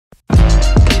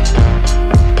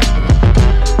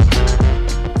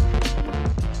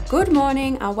Good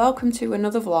morning and welcome to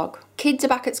another vlog. Kids are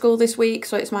back at school this week,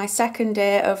 so it's my second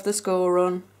day of the school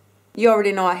run. You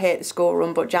already know I hate the school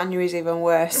run, but January's even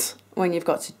worse when you've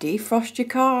got to defrost your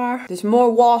car. There's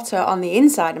more water on the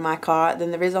inside of my car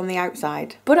than there is on the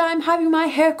outside. But I'm having my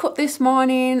hair cut this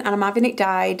morning and I'm having it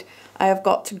dyed. I have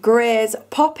got greys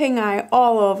popping out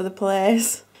all over the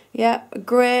place. Yep,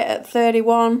 grey at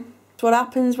 31. It's what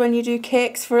happens when you do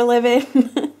cakes for a living.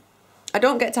 I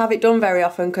don't get to have it done very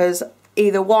often because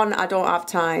either one, I don't have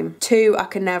time, two, I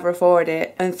can never afford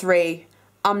it, and three,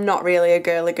 I'm not really a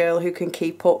girly girl who can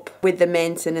keep up with the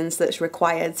maintenance that's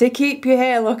required to keep your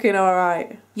hair looking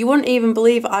alright. You wouldn't even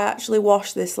believe I actually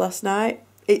washed this last night.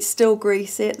 It's still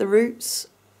greasy at the roots.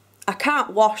 I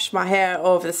can't wash my hair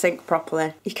over the sink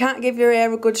properly. You can't give your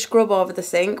hair a good scrub over the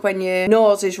sink when your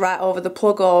nose is right over the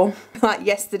plug hole, like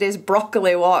yesterday's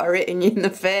broccoli water hitting you in the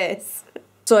face.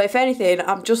 So if anything,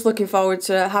 I'm just looking forward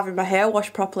to having my hair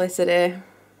washed properly today.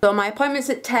 So my appointment's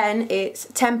at 10, it's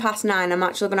 9:10. I'm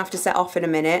actually going to have to set off in a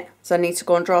minute. So I need to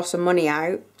go and draw some money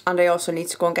out. And I also need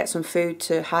to go and get some food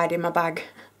to hide in my bag.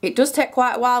 It does take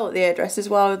quite a while at the hairdresser as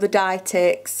well. The dye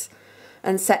takes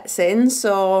and sets in.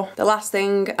 So the last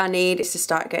thing I need is to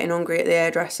start getting hungry at the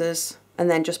hairdressers and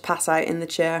then just pass out in the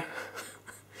chair.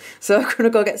 So I'm going to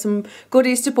go get some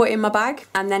goodies to put in my bag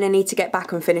and then I need to get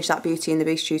back and finish that Beauty and the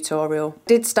Beast tutorial. I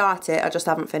did start it, I just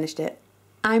haven't finished it.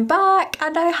 I'm back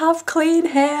and I have clean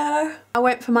hair. I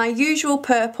went for my usual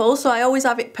purple, so I always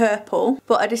have it purple,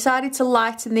 but I decided to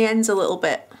lighten the ends a little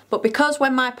bit. But because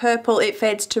when my purple it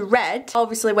fades to red,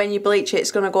 obviously when you bleach it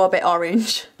it's going to go a bit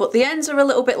orange. But the ends are a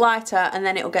little bit lighter and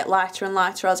then it'll get lighter and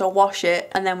lighter as I wash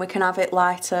it, and then we can have it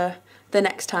lighter the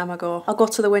next time I go. I'll go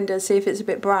to the window and see if it's a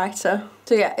bit brighter.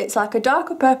 So yeah, it's like a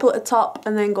darker purple at the top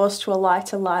and then goes to a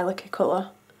lighter lilac-y colour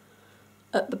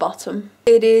at the bottom.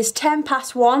 It is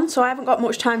 1:10, so I haven't got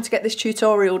much time to get this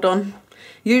tutorial done.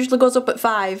 Usually goes up at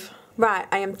 5. Right,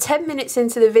 I am 10 minutes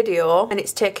into the video and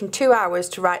it's taken 2 hours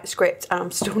to write the script and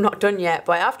I'm still not done yet,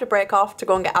 but I have to break off to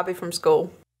go and get Abby from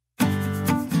school.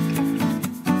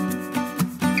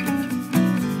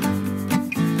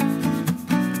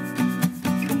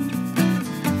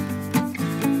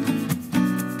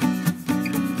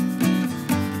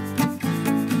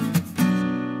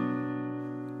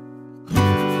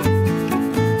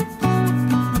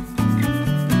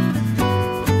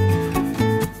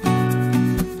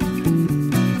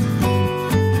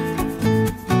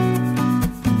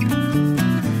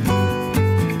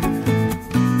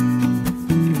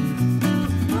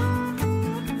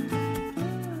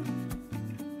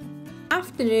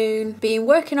 Afternoon, been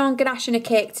working on ganaching a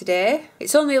cake today.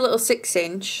 It's only a little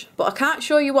 6-inch, but I can't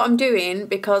show you what I'm doing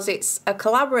because it's a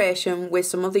collaboration with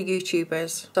some other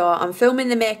YouTubers. So I'm filming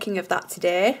the making of that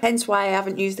today, hence why I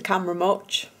haven't used the camera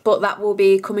much. But that will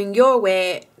be coming your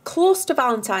way close to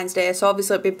Valentine's Day, so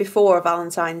obviously it'll be before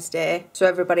Valentine's Day, so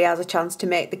everybody has a chance to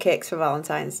make the cakes for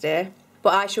Valentine's Day.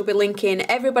 But I shall be linking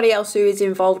everybody else who is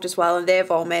involved as well, and they've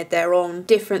all made their own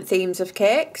different themes of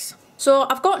cakes. So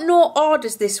I've got no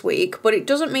orders this week, but it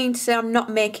doesn't mean to say I'm not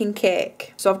making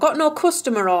cake. So I've got no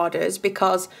customer orders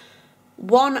because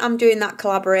one, I'm doing that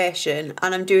collaboration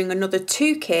and I'm doing another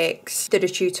 2 cakes that are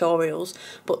tutorials,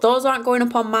 but those aren't going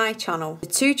up on my channel. The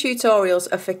 2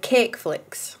 tutorials are for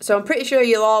Cakeflix. So I'm pretty sure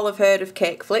you'll all have heard of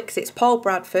Cakeflix. It's Paul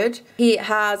Bradford. He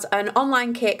has an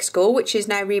online cake school which is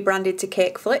now rebranded to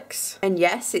Cakeflix. And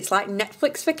yes, it's like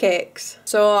Netflix for cakes.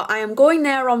 So I am going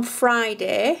there on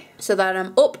Friday so that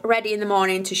I'm up ready in the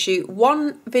morning to shoot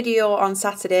 1 video on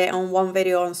Saturday and 1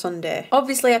 video on Sunday.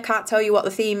 Obviously I can't tell you what the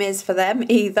theme is for them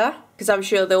either, because I'm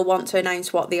sure they'll want to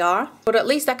announce what they are. But at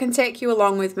least I can take you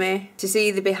along with me to see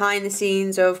the behind the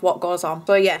scenes of what goes on.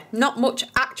 So yeah, not much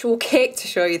actual cake to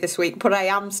show you this week, but I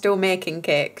am still making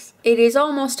cakes. It is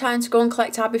almost time to go and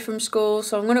collect Abby from school,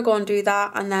 so I'm going to go and do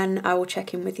that and then I will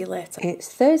check in with you later.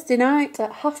 It's Thursday night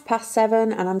at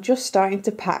 7:30 and I'm just starting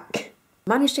to pack.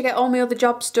 Managed to get all my other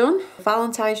jobs done. The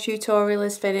Valentine's tutorial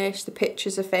is finished, the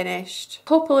pictures are finished.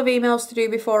 Couple of emails to do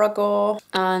before I go,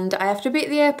 and I have to be at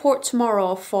the airport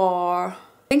tomorrow for, I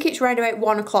think it's right about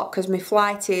 1 o'clock because my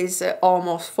flight is at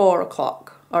almost 4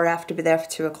 o'clock, or I have to be there for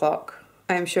 2 o'clock.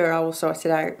 I'm sure I will sort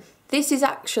it out. This is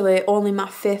actually only my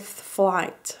 5th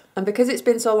flight, and because it's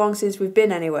been so long since we've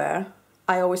been anywhere,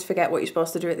 I always forget what you're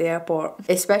supposed to do at the airport,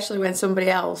 especially when somebody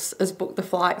else has booked the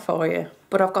flight for you.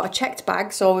 But I've got a checked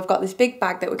bag, so we've got this big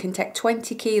bag that we can take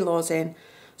 20 kilos in.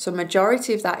 So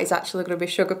majority of that is actually going to be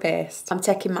sugar paste. I'm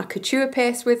taking my couture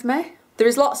paste with me. There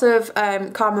is lots of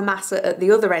caramel masa at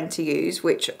the other end to use,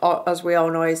 which, as we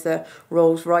all know, is the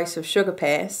Rolls Royce of sugar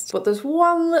paste. But there's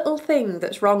one little thing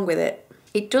that's wrong with it.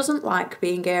 It doesn't like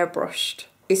being airbrushed,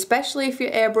 especially if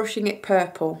you're airbrushing it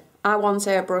purple. I once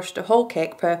airbrushed a whole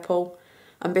cake purple,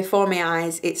 and before my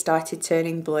eyes it started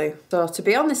turning blue. So to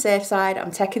be on the safe side, I'm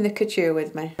taking the couture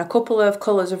with me. A couple of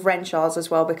colours of Renshaws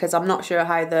as well, because I'm not sure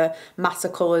how the Massa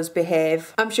colours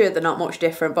behave. I'm sure they're not much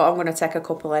different, but I'm going to take a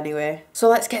couple anyway. So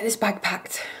let's get this bag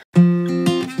packed.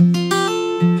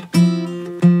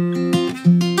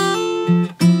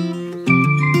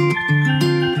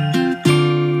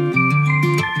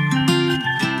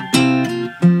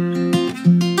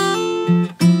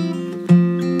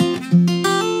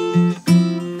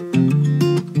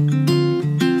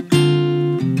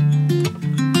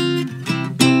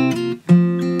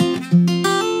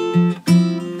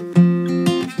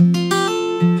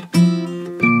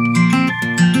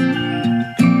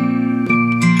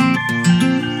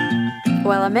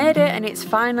 Well, I made it and it's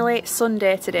finally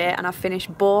Sunday today and I've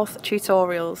finished both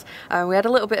tutorials. We had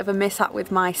a little bit of a mishap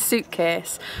with my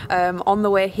suitcase. On the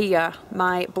way here,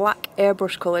 my black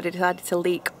airbrush colour decided to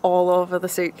leak all over the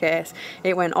suitcase.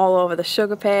 It went all over the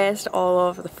sugar paste, all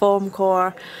over the foam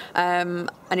core, and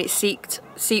it seeped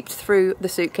through the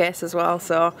suitcase as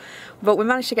well. But we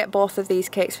managed to get both of these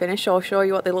cakes finished, so I'll show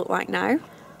you what they look like now.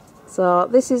 So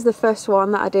this is the first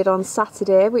one that I did on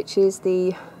Saturday, which is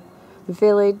the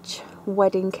village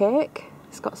wedding cake.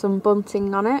 It's got some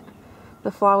bunting on it, the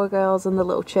flower girls and the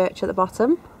little church at the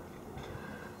bottom.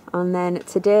 And then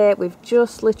today we've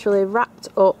just literally wrapped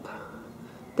up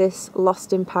this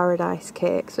Lost in Paradise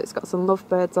cake. So it's got some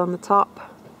lovebirds on the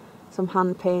top, some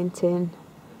hand painting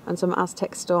and some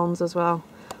Aztec stones as well.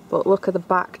 But look at the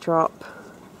backdrop.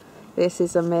 This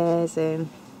is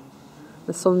amazing.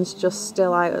 The sun's just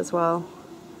still out as well.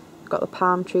 Got the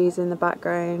palm trees in the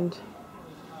background.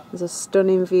 There's a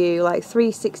stunning view, like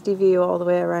 360 view all the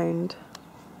way around.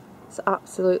 It's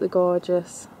absolutely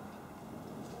gorgeous.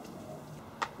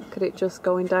 Look at it just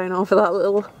going down over that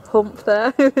little hump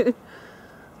there.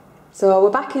 So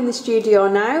we're back in the studio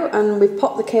now and we've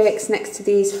popped the cakes next to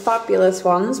these fabulous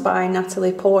ones by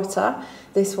Natalie Porter.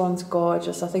 This one's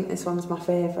gorgeous. I think this one's my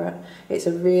favourite. It's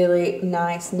a really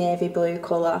nice navy blue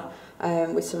colour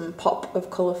with some pop of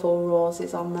colourful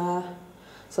roses on there.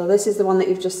 So this is the one that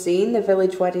you've just seen, the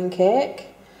village wedding cake.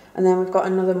 And then we've got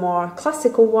another more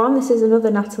classical one. This is another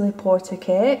Natalie Porter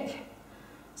cake.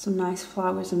 Some nice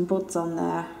flowers and buds on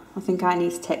there. I think I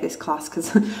need to take this class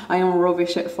because I am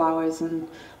rubbish at flowers and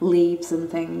leaves and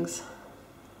things.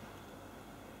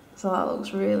 So that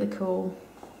looks really cool.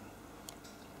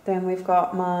 Then we've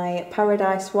got my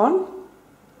Paradise one.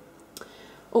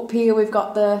 Up here we've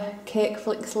got the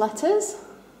Cakeflix letters.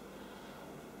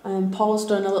 Paul's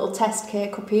done a little test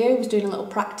cake up here. He was doing a little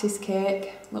practice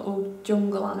cake, little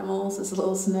jungle animals. There's a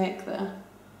little snake there.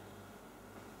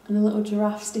 And a little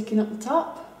giraffe sticking up the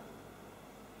top.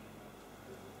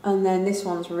 And then this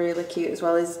one's really cute as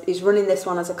well. He's running this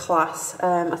one as a class.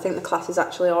 I think the class is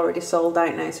actually already sold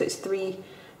out now. So it's 3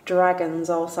 dragons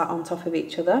all sat on top of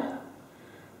each other.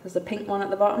 There's the pink one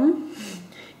at the bottom,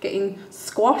 getting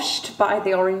squashed by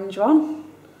the orange one.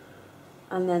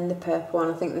 And then the purple one,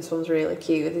 I think this one's really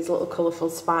cute with these little colourful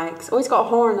spikes. Oh, he's got a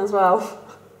horn as well,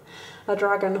 a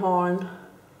dragon horn.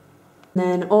 And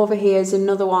then over here is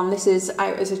another one. This is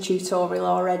out as a tutorial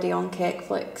already on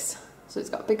Cakeflix. So it's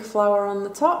got a big flower on the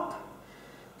top,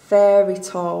 very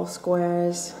tall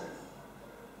squares,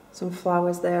 some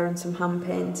flowers there and some hand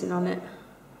painting on it.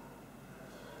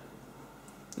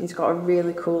 He's got a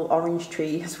really cool orange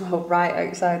tree as well right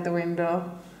outside the window.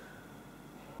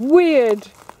 Weird!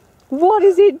 What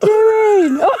is it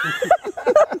doing?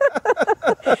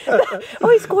 Oh,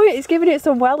 it's giving it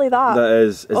some welly, that. That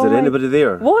is. Is there anybody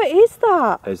there? What is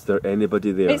that? Is there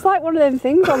anybody there? It's like one of them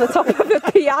things on the top of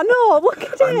a piano. Look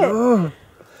at it. I know.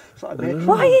 It's like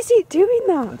why is it doing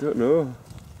that? I don't know.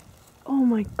 Oh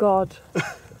my god.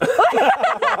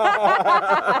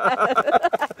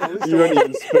 You weren't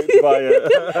even spooked by it.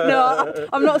 No,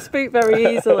 I'm not spooked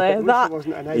very easily.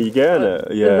 That, are you getting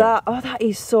it? Yeah. That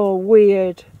is so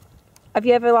weird. Have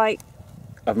you ever like...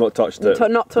 I've not touched it.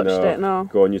 Not touched it, no.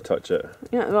 Go on, you touch it.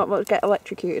 Yeah, we'll get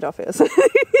electrocuted off it.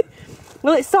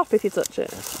 Will it stop if you touch it?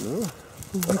 No.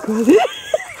 Oh my god.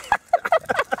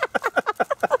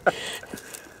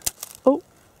 Oh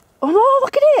no,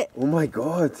 look at it! Oh my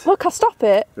god. Look, I stop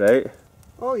it. Right.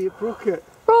 Oh, you broke it.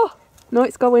 Oh, no,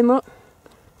 it's going, look.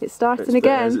 It's starting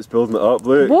again. It's building it up,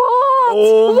 look. What?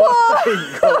 Oh what?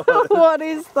 my god. What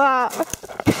is that?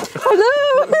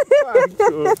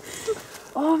 Hello?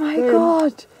 Oh my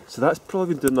god. So that's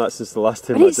probably been doing that since the last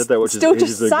time And I did that, which is still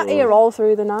ages just sat ago. here all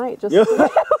through the night, just wiggling.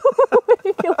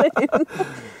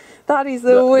 That is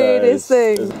the weirdest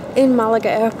thing. In Malaga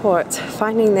airport,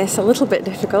 finding this a little bit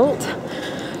difficult.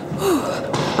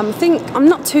 I'm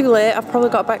not too late. I've probably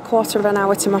got about quarter of an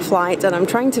hour to my flight, and I'm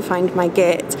trying to find my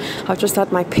gate. I've just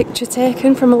had my picture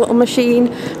taken from a little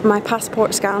machine, my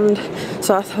passport scanned,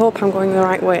 so I hope I'm going the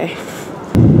right way.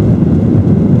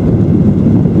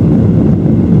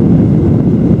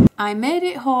 I made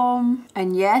it home,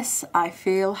 and yes, I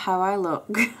feel how I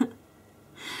look.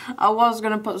 I was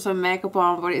going to put some makeup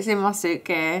on, but it's in my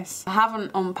suitcase. I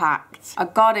haven't unpacked. I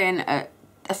got in at,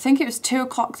 I think it was 2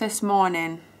 o'clock this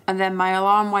morning, and then my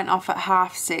alarm went off at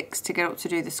 6:30 to get up to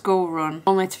do the school run,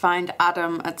 only to find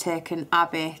Adam had taken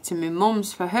Abby to my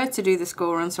mum's for her to do the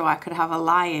school run so I could have a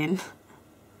lie-in.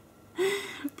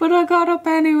 But I got up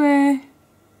anyway.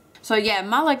 So yeah,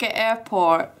 Malaga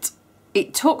airport,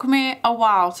 it took me a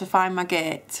while to find my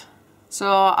gate. So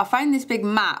I found this big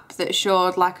map that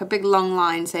showed like a big long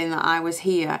line saying that I was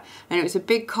here, and it was a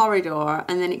big corridor,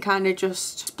 and then it kind of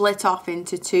just split off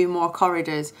into 2 more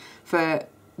corridors for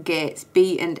gates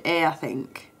B and A, I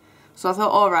think. So I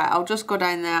thought, alright, I'll just go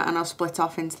down there and I'll split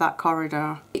off into that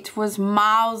corridor. It was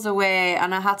miles away,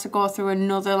 and I had to go through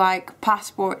another like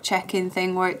passport check-in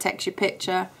thing where it takes your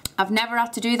picture. I've never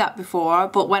had to do that before,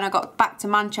 but when I got back to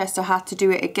Manchester I had to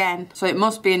do it again, so it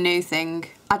must be a new thing.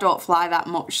 I don't fly that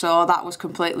much, so that was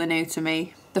completely new to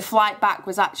me. The flight back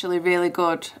was actually really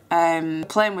good. The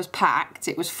plane was packed,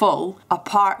 it was full,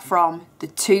 apart from the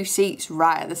 2 seats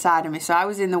right at the side of me. So I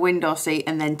was in the window seat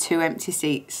and then 2 empty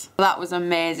seats. That was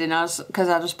amazing, because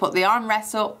I just put the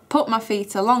armrests up, put my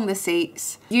feet along the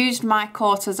seats, used my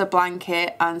coat as a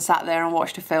blanket and sat there and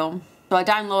watched a film. So I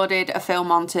downloaded a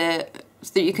film onto,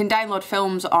 so that you can download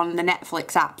films on the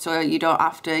Netflix app so you don't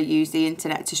have to use the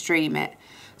internet to stream it.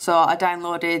 So I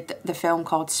downloaded the film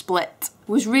called Split.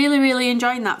 Was really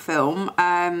enjoying that film,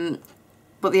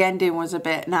 but the ending was a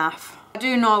bit naff. I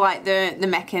do know like they're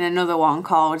making another one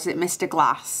called, is it Mr.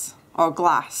 Glass? Or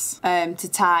Glass, to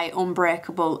tie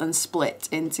Unbreakable and Split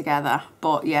in together,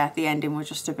 but yeah, the ending was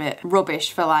just a bit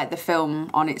rubbish for like the film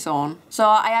on its own. So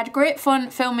I had great fun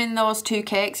filming those 2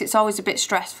 cakes. It's always a bit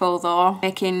stressful though,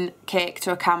 making cake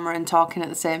to a camera and talking at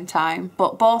the same time,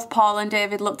 but both Paul and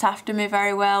David looked after me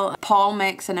very well. Paul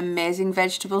makes an amazing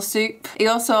vegetable soup. He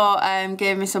also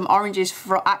gave me some oranges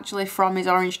actually from his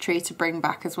orange tree to bring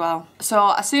back as well.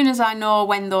 So as soon as I know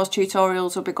when those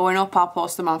tutorials will be going up, I'll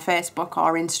post them on Facebook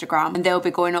or Instagram, and they'll be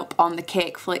going up on the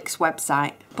Cakeflix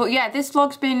website. But yeah, this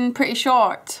vlog's been pretty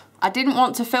short. I didn't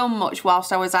want to film much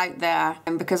whilst I was out there,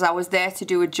 and because I was there to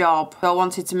do a job, so I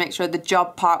wanted to make sure the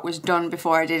job part was done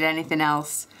before I did anything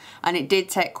else. And it did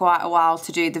take quite a while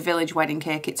to do the village wedding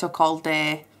cake. It took all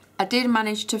day. I did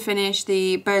manage to finish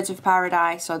the Birds of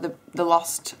Paradise, or the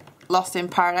Lost in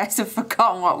Paradise. I've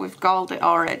forgotten what we've called it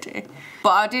already.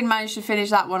 But I did manage to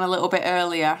finish that one a little bit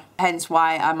earlier, hence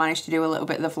why I managed to do a little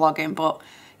bit of the vlogging. But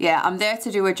yeah, I'm there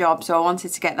to do a job, so I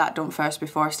wanted to get that done first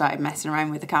before I started messing around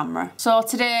with the camera. So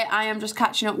today I am just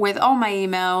catching up with all my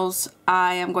emails.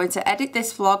 I am going to edit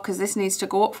this vlog because this needs to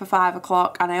go up for 5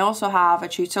 o'clock, and I also have a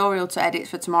tutorial to edit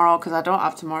for tomorrow because I don't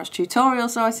have tomorrow's tutorial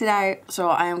sorted out. So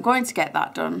I am going to get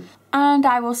that done, and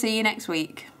I will see you next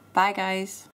week. Bye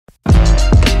guys.